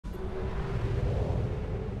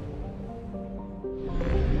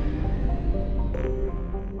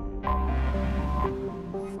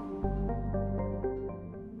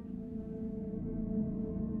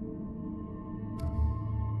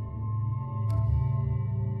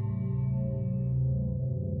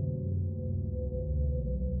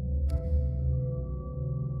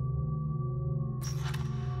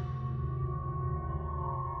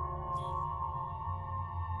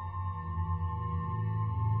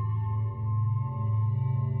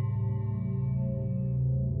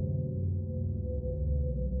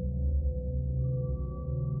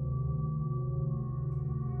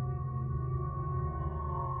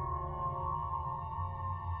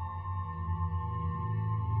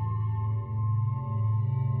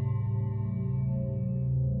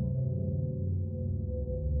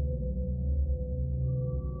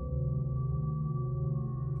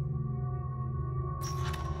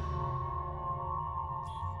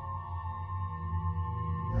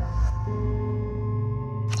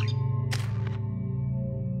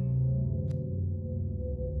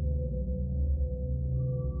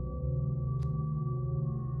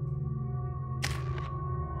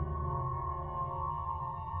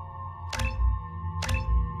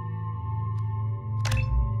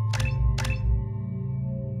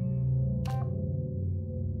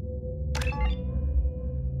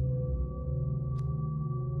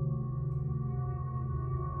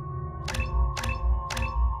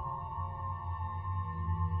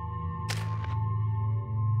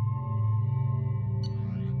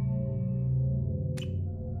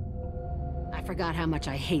I forgot how much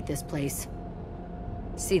I hate this place.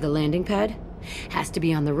 See the landing pad? Has to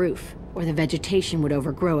be on the roof, or the vegetation would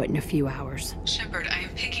overgrow it in a few hours. Shepard, I am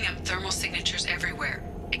picking up thermal signatures everywhere,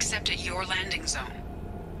 except at your landing zone.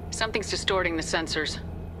 Something's distorting the sensors.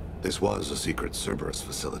 This was a secret Cerberus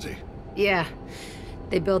facility. Yeah,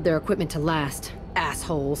 they build their equipment to last.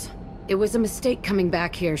 Assholes. It was a mistake coming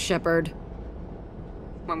back here, Shepard.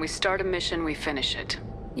 When we start a mission, we finish it.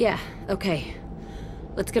 Yeah, okay.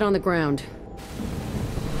 Let's get on the ground.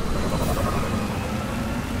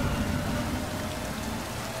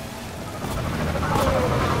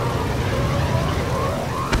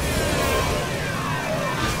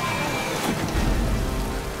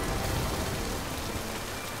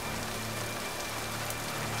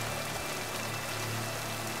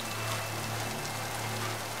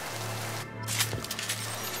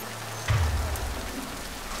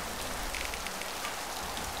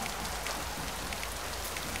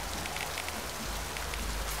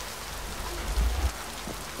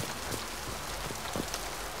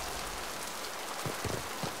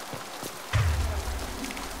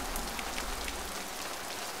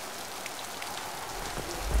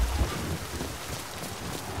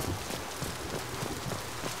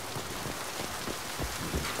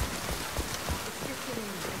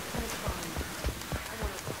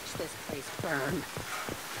 Burn.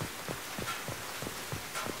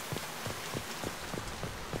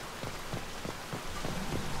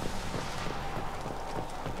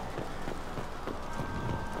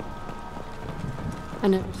 I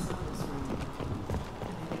never saw this room.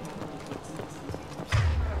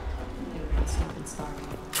 Stop and starve.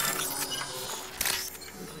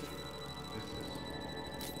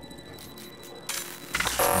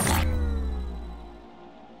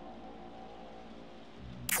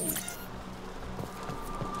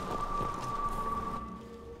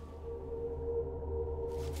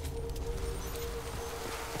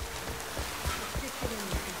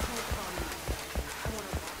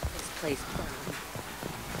 Place burn.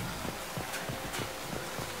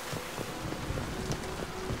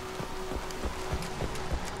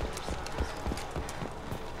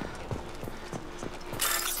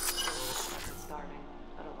 Starving,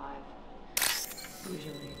 but alive.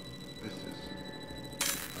 Usually. This is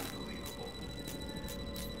unbelievable.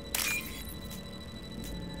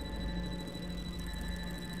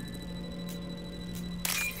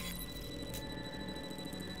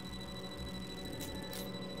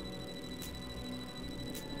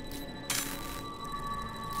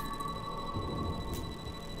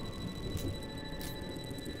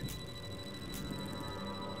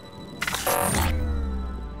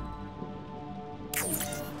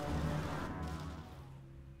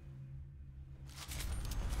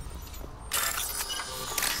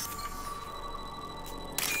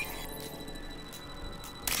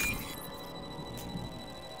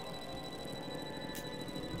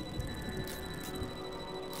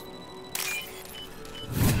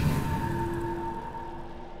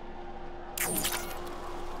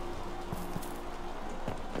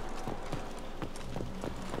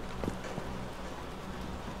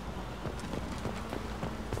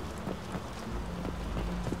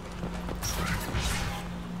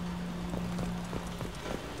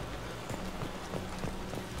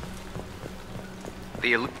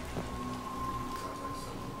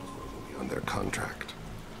 On their contract.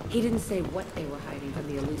 He didn't say what they were hiding from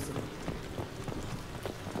the elusive.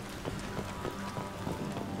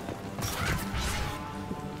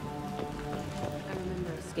 I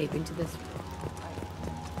remember escaping to this room.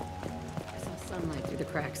 I saw sunlight through the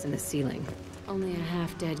cracks in the ceiling. Only a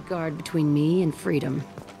half-dead guard between me and freedom.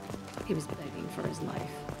 He was begging for his life.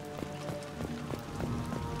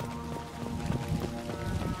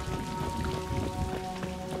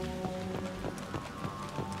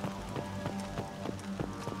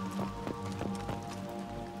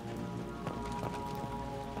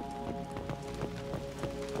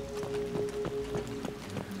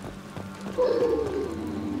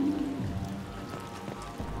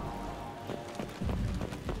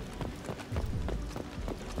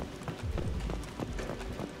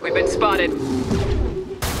 We We've been spotted.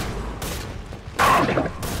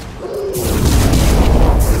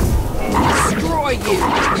 Destroy you!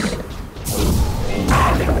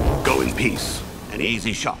 Go in peace. An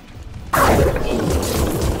easy shot.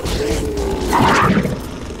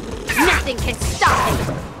 Nothing can stop me!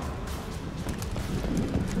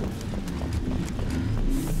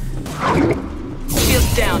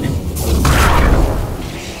 Shields down.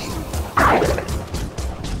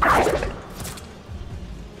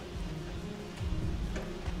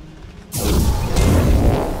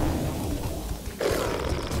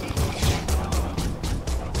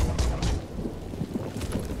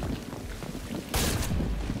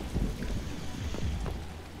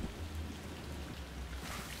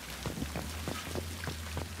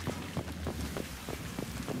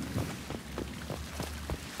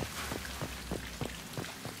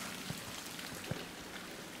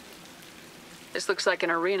 This looks like an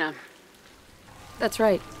arena. That's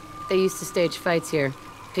right. They used to stage fights here,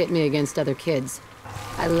 pit me against other kids.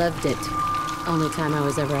 I loved it. Only time I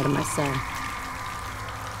was ever out of my cell.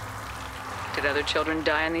 Did other children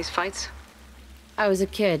die in these fights? I was a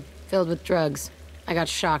kid, filled with drugs. I got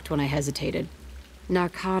shocked when I hesitated.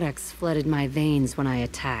 Narcotics flooded my veins when I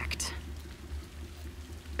attacked.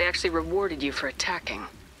 They actually rewarded you for attacking.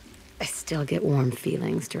 I still get warm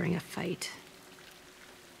feelings during a fight.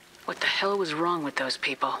 What the hell was wrong with those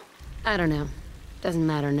people? I don't know. Doesn't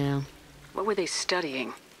matter now. What were they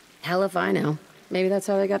studying? Hell if I know. Maybe that's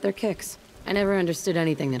how they got their kicks. I never understood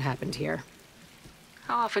anything that happened here.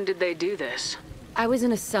 How often did they do this? I was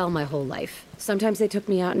in a cell my whole life. Sometimes they took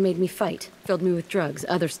me out and made me fight. Filled me with drugs,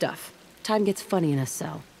 other stuff. Time gets funny in a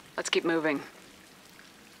cell. Let's keep moving.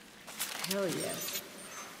 Hell yes.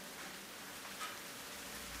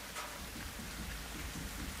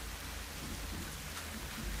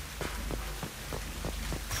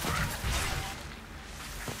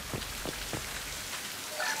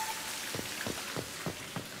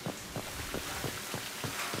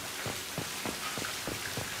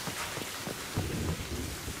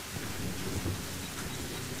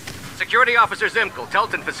 Security Officer Zimkel,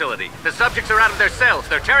 Telton facility. The subjects are out of their cells.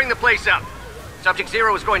 They're tearing the place up. Subject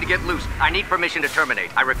 0 is going to get loose. I need permission to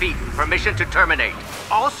terminate. I repeat, permission to terminate.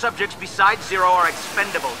 All subjects besides 0 are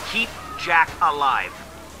expendable. Keep Jack alive.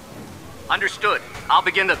 Understood. I'll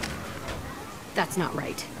begin the... That's not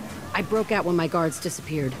right. I broke out when my guards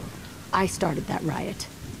disappeared. I started that riot.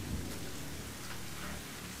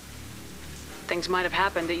 Things might have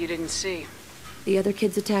happened that you didn't see. The other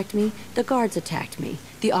kids attacked me, the guards attacked me,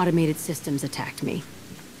 the automated systems attacked me.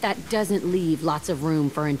 That doesn't leave lots of room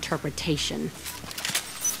for interpretation.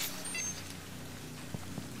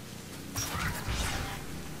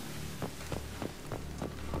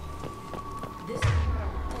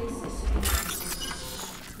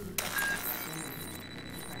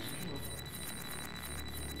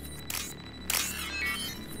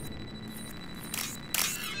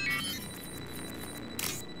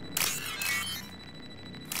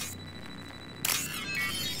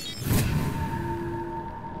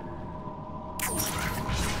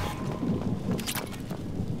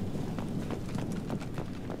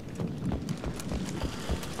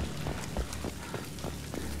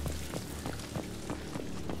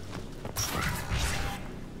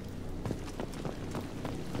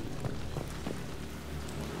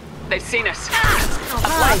 They've seen us. A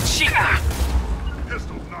blind sheep.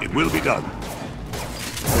 It will be done.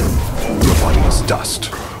 Your body is dust.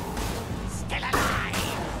 Still alive.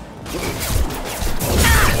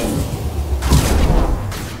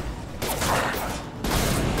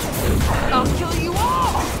 I'll kill you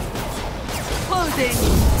all. Closing.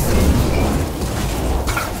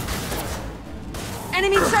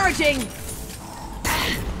 Enemy charging!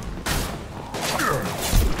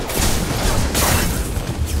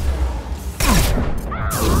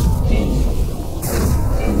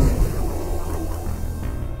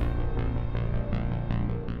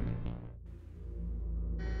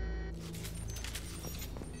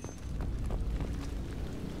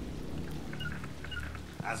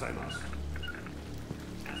 As I must.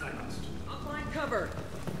 As I must. I'll find cover.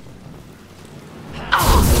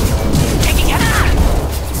 Taking it.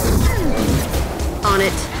 On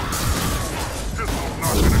it.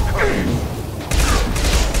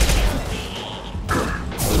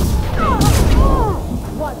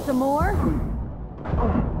 Want some more?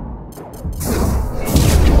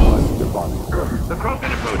 The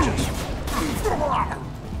Krogan approaches.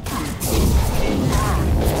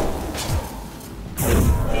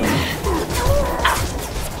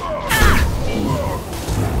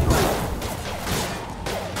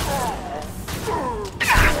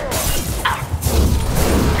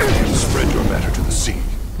 Spread your matter to the sea.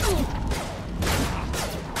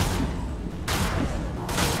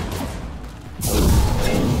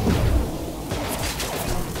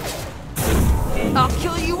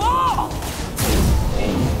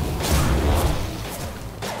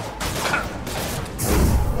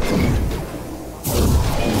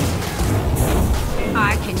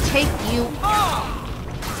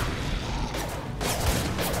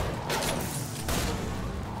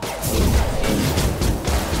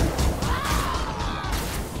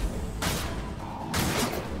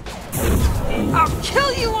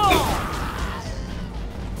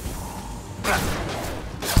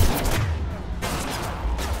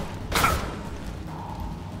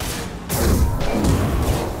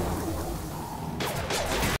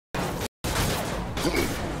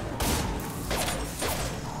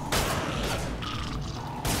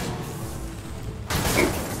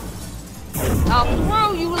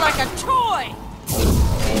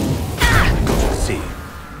 see.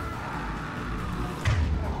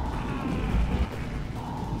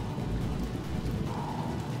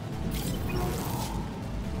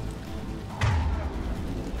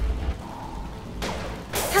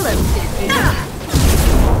 Hello, Disney.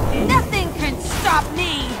 Nothing can stop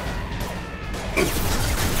me!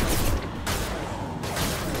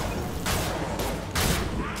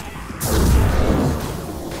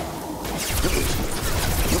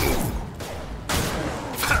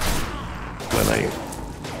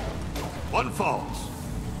 One falls.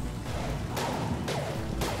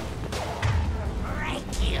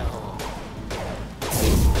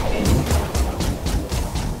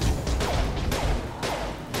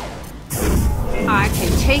 I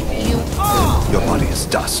can take you all! Your body is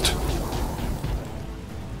dust.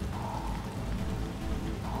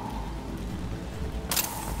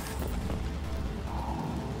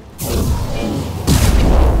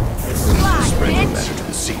 Fly, Spread your bitch! matter to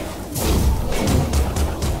the sea.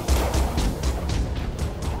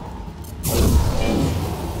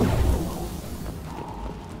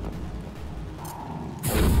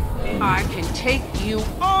 I can take you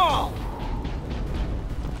all!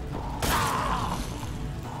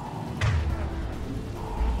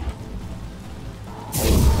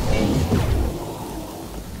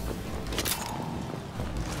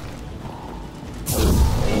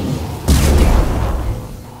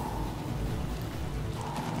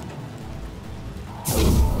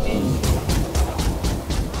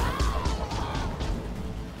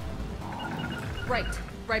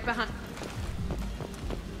 Right behind.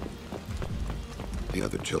 The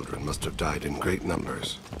other children must have died in great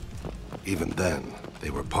numbers. Even then,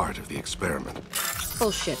 they were part of the experiment.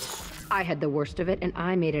 Bullshit. I had the worst of it, and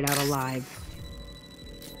I made it out alive.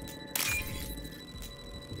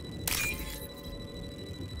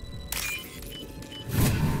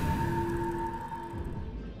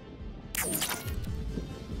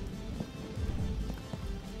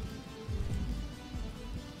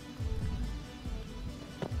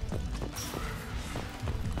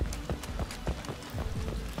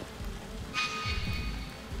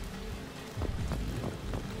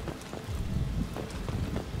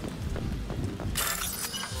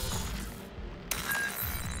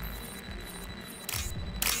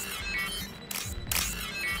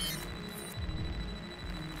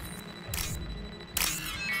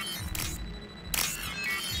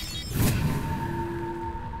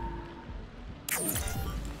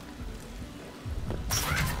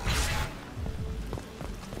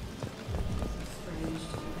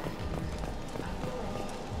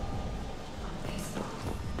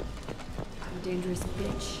 Dangerous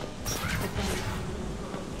bitch. But then...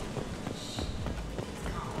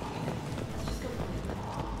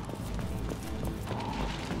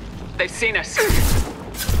 They've seen us.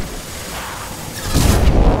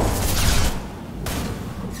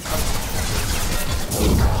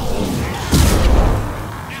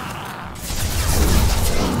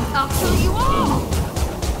 I'll kill you all!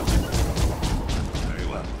 Very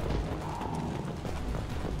well.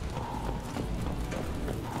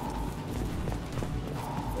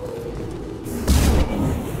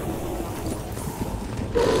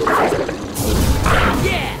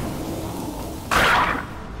 Yeah!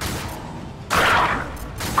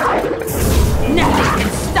 Nothing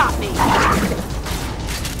can stop me!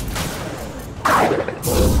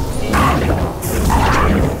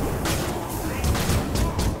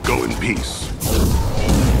 Go in peace.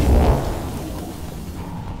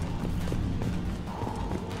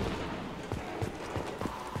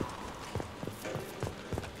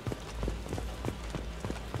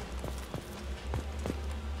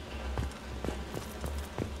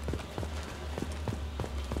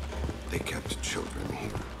 They kept children here.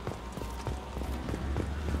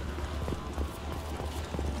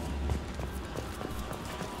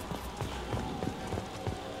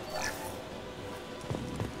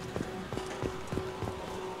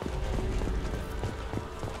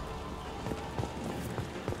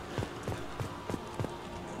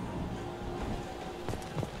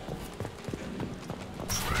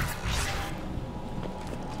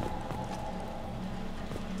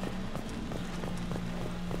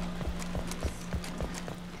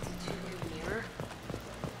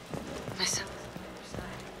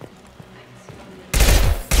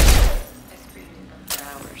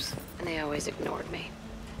 And they always ignored me.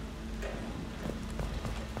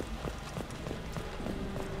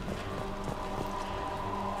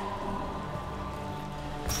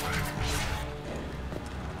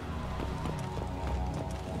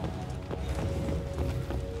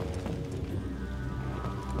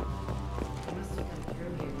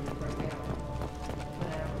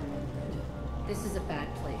 This is a bad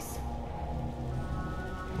place.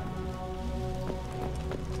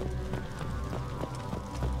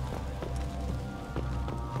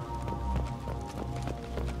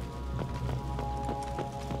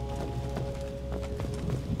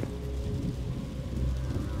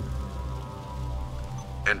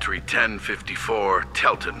 Entry 1054,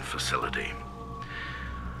 Telton facility.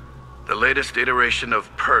 The latest iteration of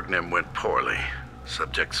Pergnim went poorly.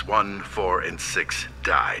 Subjects 1, 4, and 6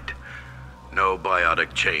 died. No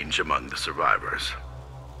biotic change among the survivors.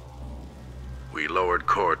 We lowered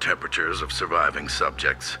core temperatures of surviving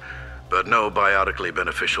subjects, but no biotically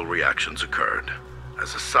beneficial reactions occurred.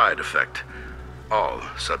 As a side effect, all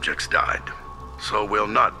subjects died. So we'll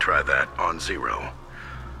not try that on Zero.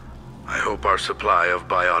 I hope our supply of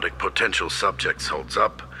biotic potential subjects holds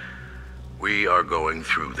up. We are going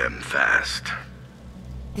through them fast.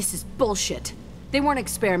 This is bullshit. They weren't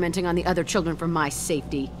experimenting on the other children for my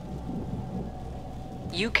safety.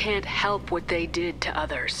 You can't help what they did to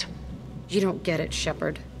others. You don't get it,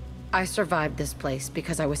 Shepard. I survived this place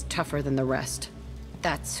because I was tougher than the rest.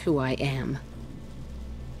 That's who I am.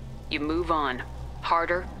 You move on.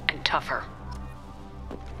 Harder and tougher.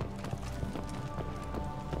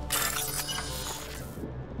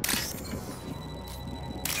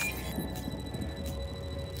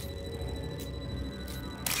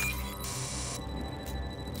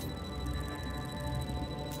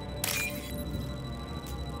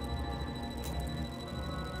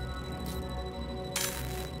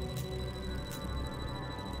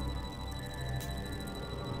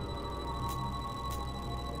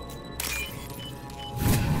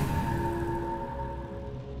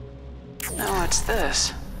 What's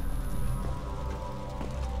this?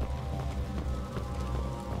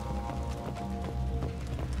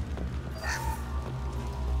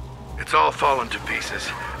 It's all fallen to pieces.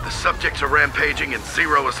 The subjects are rampaging and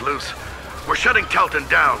Zero is loose. We're shutting Telton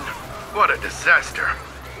down. What a disaster.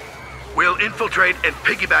 We'll infiltrate and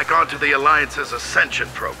piggyback onto the Alliance's Ascension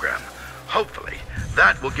program. Hopefully,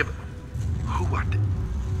 that will give... What?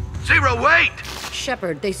 Zero, wait!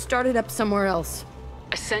 Shepard, they started up somewhere else.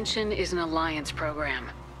 Ascension is an Alliance program.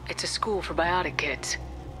 It's a school for biotic kids.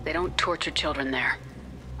 They don't torture children there.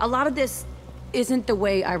 A lot of this isn't the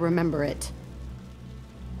way I remember it.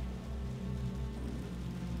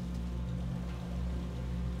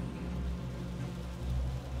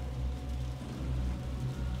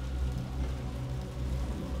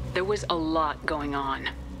 There was a lot going on.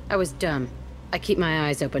 I was dumb. I keep my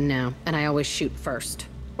eyes open now, and I always shoot first.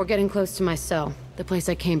 We're getting close to my cell, the place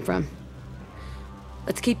I came from.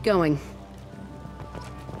 Let's keep going.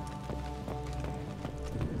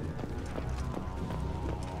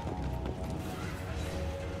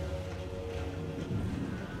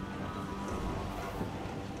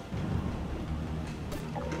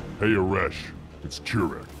 Hey, Aresh. It's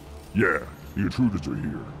Kurek. Yeah, the intruders are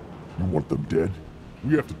here. You want them dead?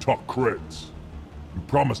 We have to talk creds. You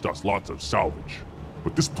promised us lots of salvage,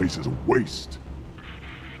 but this place is a waste.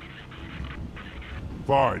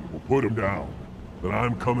 Fine, we'll put them down. Then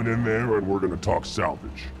I'm coming in there and we're gonna talk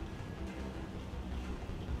salvage.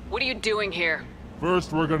 What are you doing here?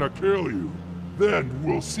 First we're gonna kill you, then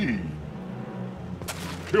we'll see.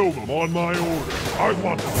 Kill them on my order. I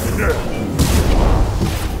want them dead.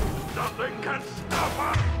 Nothing can stop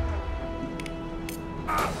us!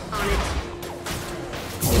 On it.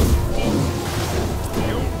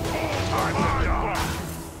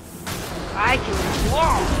 I can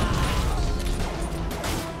walk.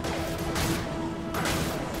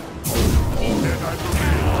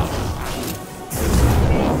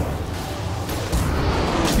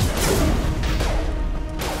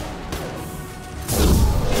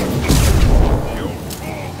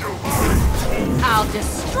 I'll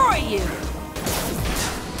destroy you.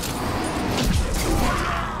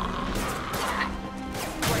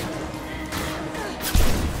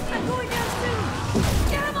 I'm going down soon.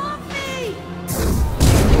 Get him off me!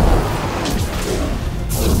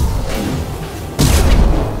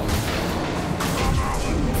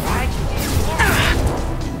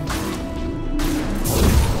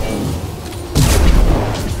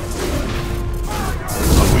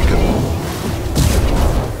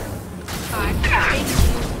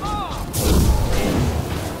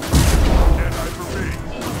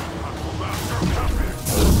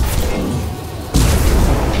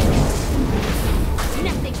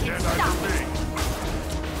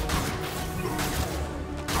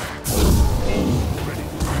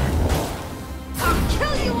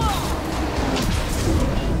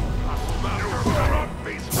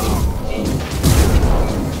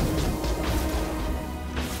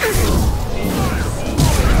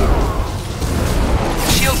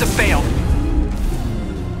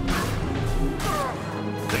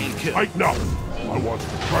 Tighten up! I want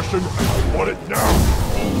suppression, and I want it now!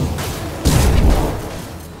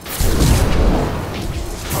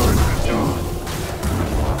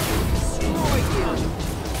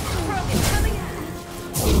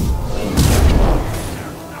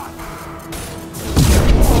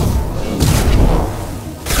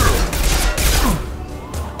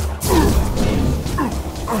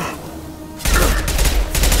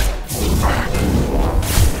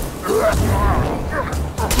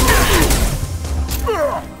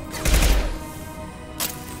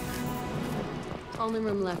 Only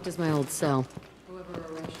room left is my old cell.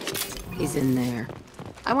 Whoever arranged it, he's in there.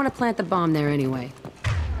 I want to plant the bomb there anyway.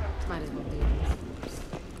 Might as well leave this.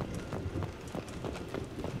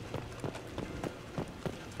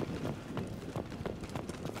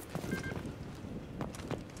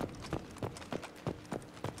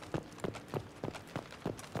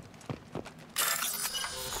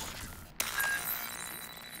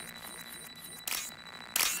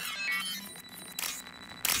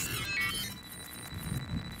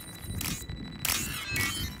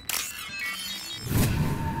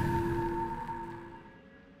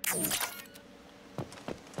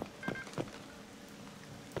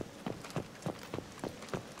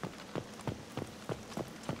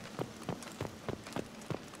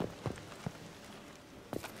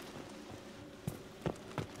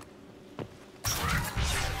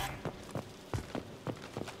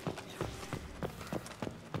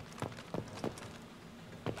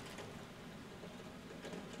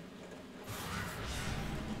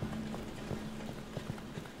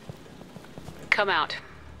 Come out.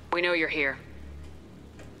 We know you're here.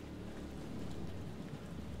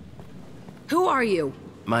 Who are you?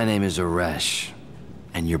 My name is Aresh,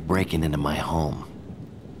 and you're breaking into my home.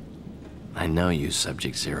 I know you,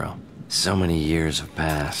 Subject Zero. So many years have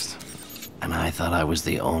passed, and I thought I was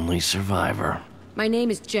the only survivor. My name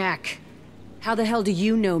is Jack. How the hell do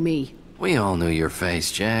you know me? We all knew your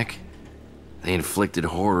face, Jack. They inflicted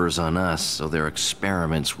horrors on us so their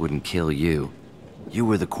experiments wouldn't kill you. You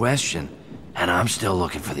were the question, and I'm still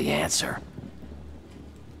looking for the answer.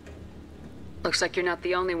 Looks like you're not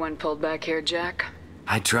the only one pulled back here, Jack.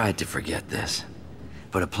 I tried to forget this,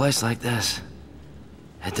 but a place like this,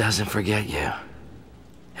 it doesn't forget you.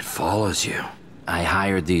 It follows you. I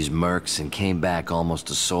hired these mercs and came back almost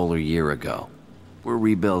a solar year ago. We're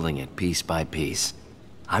rebuilding it piece by piece.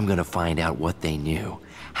 I'm gonna find out what they knew,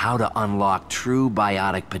 how to unlock true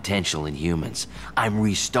biotic potential in humans. I'm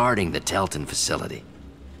restarting the Telton facility.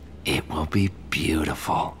 It will be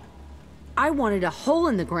beautiful. I wanted a hole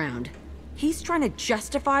in the ground. He's trying to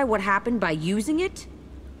justify what happened by using it?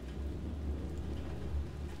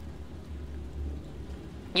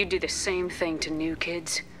 You do the same thing to new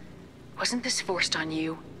kids. Wasn't this forced on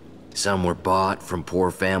you? Some were bought from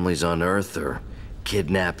poor families on Earth or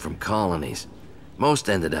kidnapped from colonies. Most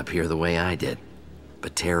ended up here the way I did.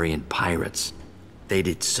 Batarian pirates. They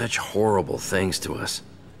did such horrible things to us.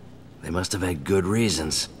 They must have had good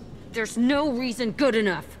reasons. There's no reason good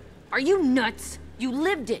enough. Are you nuts? You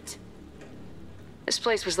lived it. This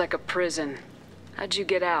place was like a prison. How'd you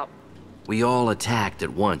get out? We all attacked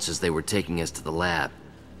at once as they were taking us to the lab.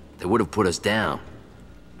 They would have put us down.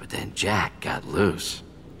 But then Jack got loose.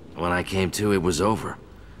 When I came to, it was over.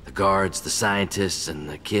 The guards, the scientists, and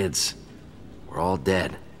the kids were all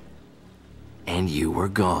dead. And you were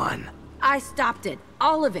gone. I stopped it.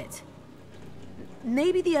 All of it.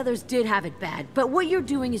 Maybe the others did have it bad, but what you're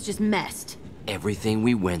doing is just messed. Everything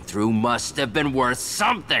we went through must have been worth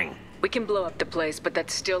something! We can blow up the place, but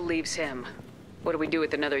that still leaves him. What do we do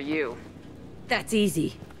with another you? That's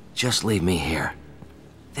easy. Just leave me here.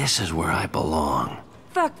 This is where I belong.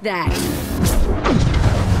 Fuck that.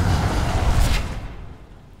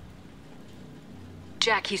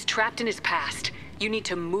 Jack, he's trapped in his past. You need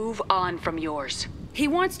to move on from yours. He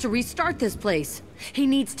wants to restart this place. He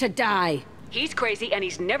needs to die. He's crazy and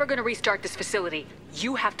he's never gonna restart this facility.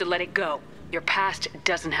 You have to let it go. Your past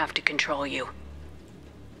doesn't have to control you.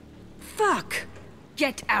 Fuck!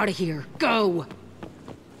 Get out of here. Go!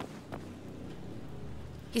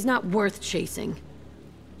 He's not worth chasing.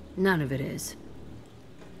 None of it is.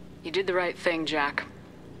 You did the right thing, Jack.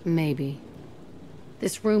 Maybe.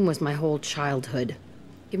 This room was my whole childhood.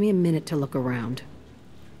 Give me a minute to look around.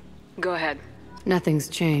 Go ahead. Nothing's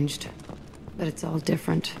changed, but it's all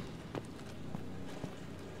different.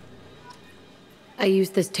 I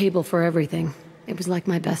used this table for everything. It was like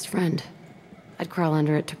my best friend. I'd crawl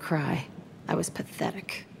under it to cry. I was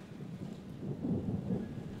pathetic.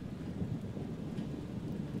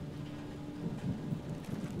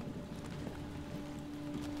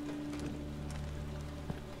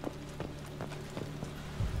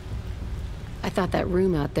 I thought that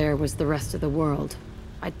room out there was the rest of the world.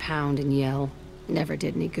 I'd pound and yell. Never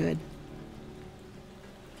did any good.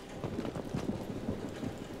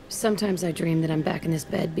 Sometimes I dream that I'm back in this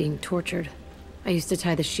bed being tortured. I used to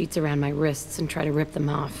tie the sheets around my wrists and try to rip them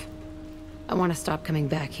off. I want to stop coming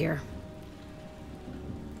back here.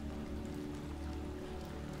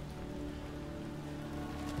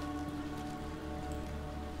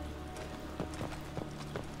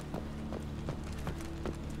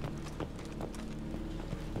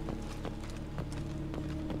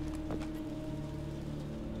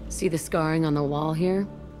 See the scarring on the wall here?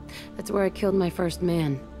 That's where I killed my first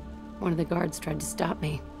man. One of the guards tried to stop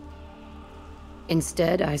me.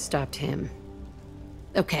 Instead, I stopped him.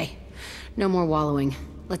 Okay, no more wallowing.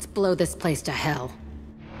 Let's blow this place to hell.